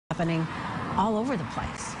happening all over the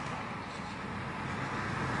place.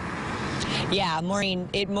 Yeah, Maureen,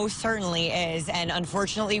 it most certainly is. And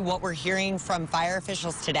unfortunately, what we're hearing from fire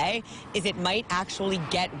officials today is it might actually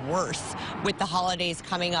get worse with the holidays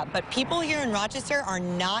coming up. But people here in Rochester are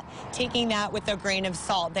not taking that with a grain of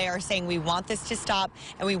salt. They are saying we want this to stop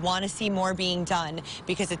and we want to see more being done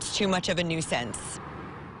because it's too much of a nuisance.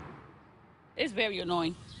 It's very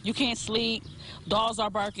annoying. You can't sleep. Dogs are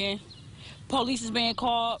barking. Police is being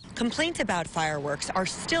called. Complaints about fireworks are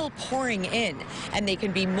still pouring in, and they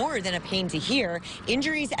can be more than a pain to hear.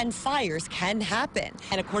 Injuries and fires can happen.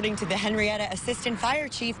 And according to the Henrietta Assistant Fire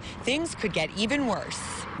Chief, things could get even worse.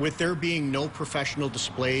 With there being no professional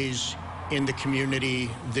displays in the community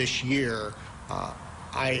this year,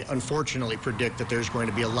 I unfortunately predict that there's going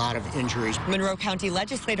to be a lot of injuries. Monroe County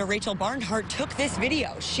Legislator Rachel Barnhart took this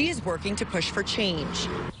video. She is working to push for change.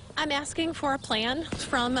 I'm asking for a plan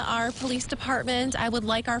from our police department. I would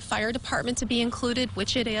like our fire department to be included,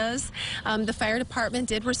 which it is. The fire department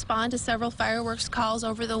did respond to several fireworks calls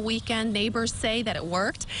over the weekend. Neighbors say that it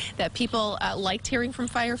worked, that people liked hearing from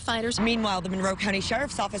firefighters. Meanwhile, the Monroe County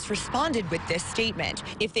Sheriff's Office responded with this statement.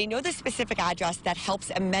 If they know the specific address, that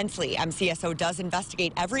helps immensely. MCSO does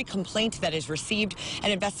investigate every complaint that is received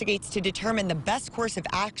and investigates to determine the best course of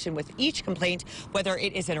action with each complaint, whether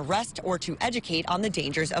it is an arrest or to educate on the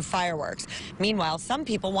dangers of fireworks. Meanwhile, some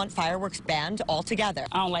people want fireworks banned altogether.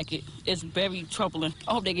 I don't like it. It's very troubling.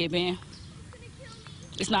 I hope they get banned.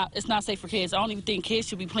 It's not safe for kids. I don't even think kids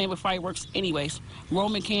should be playing with fireworks anyways.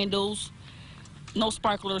 Roman candles, no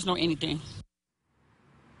sparklers, no anything.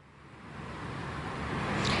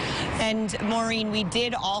 And Maureen, we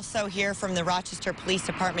did also hear from the Rochester Police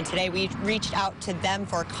Department today. We reached out to them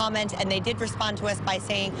for comment, and they did respond to us by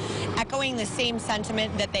saying, echoing the same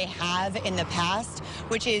sentiment that they have in the past,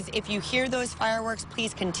 which is if you hear those fireworks,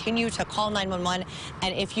 please continue to call 911,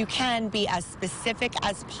 and if you can, be as specific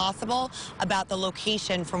as possible about the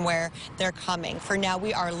location from where they're coming. For now,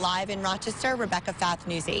 we are live in Rochester. Rebecca Fath,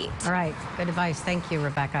 News 8. All right, good advice. Thank you,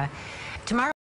 Rebecca. Tomorrow.